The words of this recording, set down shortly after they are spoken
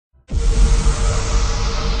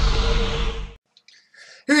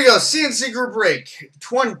Here we go. CNC group break.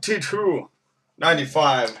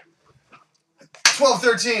 22.95.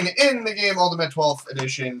 12-13 in the game. Ultimate 12th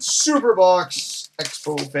edition. Superbox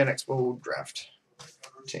Expo Fan Expo Draft.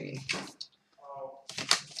 Tingy.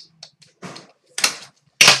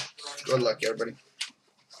 Good luck, everybody.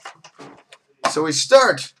 So we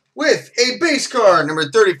start with a base card, number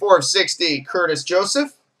 34 of 60, Curtis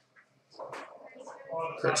Joseph.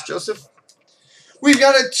 We've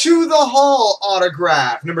got a To the Hall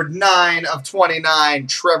autograph, number 9 of 29,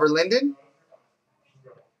 Trevor Linden.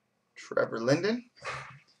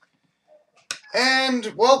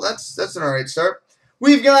 And, well, that's an alright start.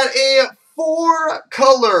 We've got a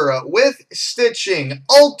 4-color with stitching,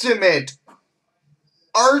 Ultimate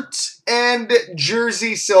Art and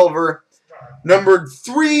Jersey Silver, numbered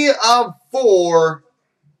 3 of 4,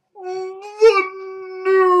 the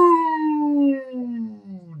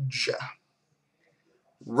Nuge.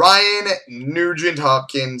 Ryan Nugent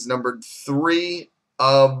Hopkins, numbered 3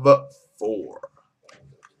 of 4.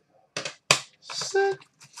 Set.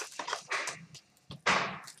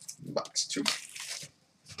 Box 2.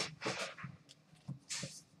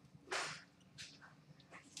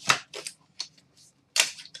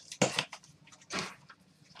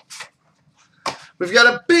 We've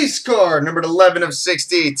got a base card, numbered 11 of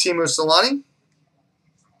 60, Teemu Selanne.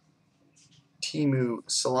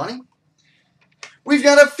 We've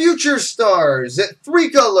got a Future Stars at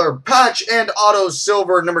 3-color patch and auto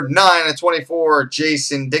silver, numbered 9 of 24,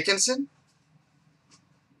 Jason Dickinson.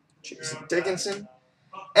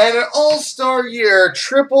 And an All-Star Year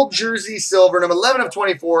triple jersey silver, number 11 of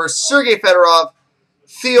 24, Sergei Fedorov,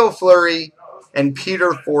 Theo Fleury, and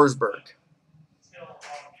Peter Forsberg.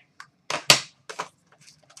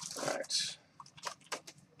 Alright.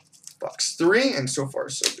 Box 3, and so far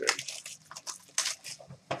so good.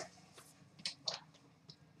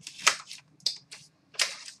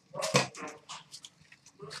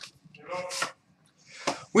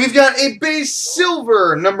 We've got a base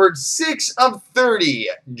silver, numbered 6 of 30,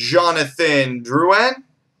 Jonathan Drouin.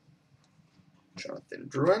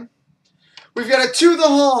 We've got a To the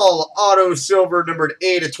Hall auto silver, numbered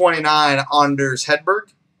 8 of 29, Anders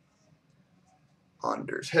Hedberg.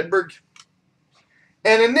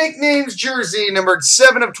 And a nicknames jersey, numbered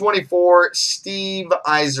 7 of 24, Steve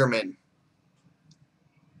Yzerman.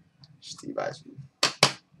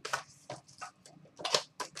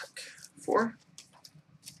 4.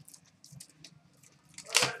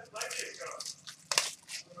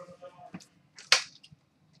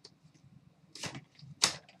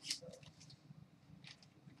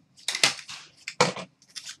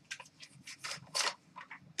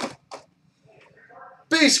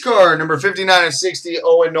 Base card, number 59 of 60,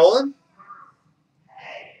 Owen Nolan.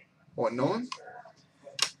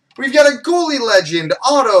 We've got a goalie legend,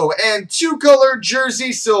 auto, and 2-color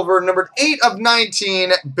jersey silver, numbered 8 of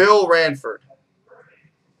 19, Bill Ranford.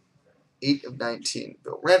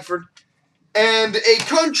 And a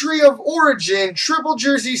country of origin, triple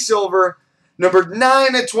jersey silver, numbered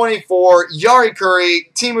 9 of 24, Jari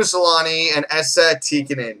Kurri, Teemu Selanne, and Esa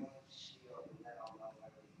Tikkanen.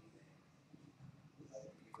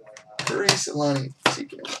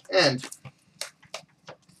 And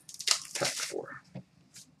pack 4.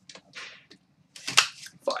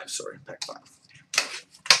 5, sorry, pack 5.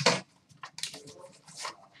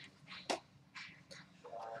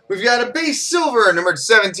 We've got a base silver, numbered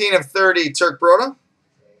 17 of 30, Turk Broda.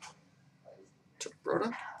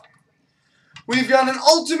 We've got an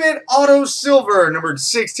ultimate auto silver, numbered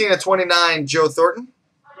 16 of 29, Joe Thornton.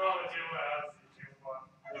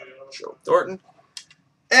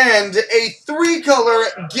 And a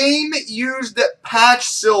 3-color game-used patch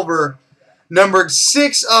silver, numbered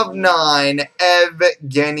 6 of 9,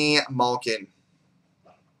 Evgeny Malkin.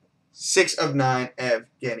 6 of 9,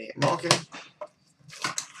 Evgeny Malkin.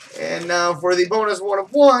 And now for the bonus 1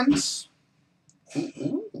 of 1s.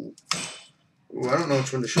 Ooh, I don't know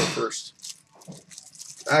which one to show first.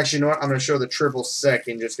 Actually, you know what? I'm going to show the triple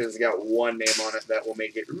second just because it's got one name on it that will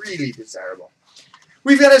make it really desirable.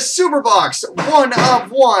 We've got a Superbox 1 of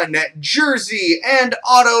 1 jersey and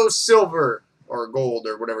auto silver or gold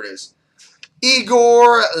or whatever it is.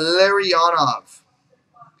 Igor Larionov,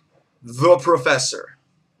 the Professor,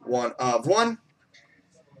 1 of 1.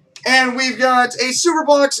 And we've got a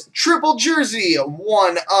Superbox triple jersey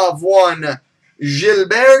 1 of 1,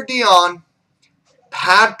 Gilbert Dion,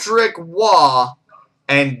 Patrick Waugh,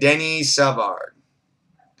 and Denis Savard.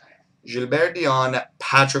 Gilbert Dion,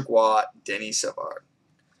 Patrick Waugh, Denis Savard.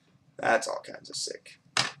 That's all kinds of sick.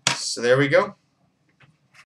 So there we go.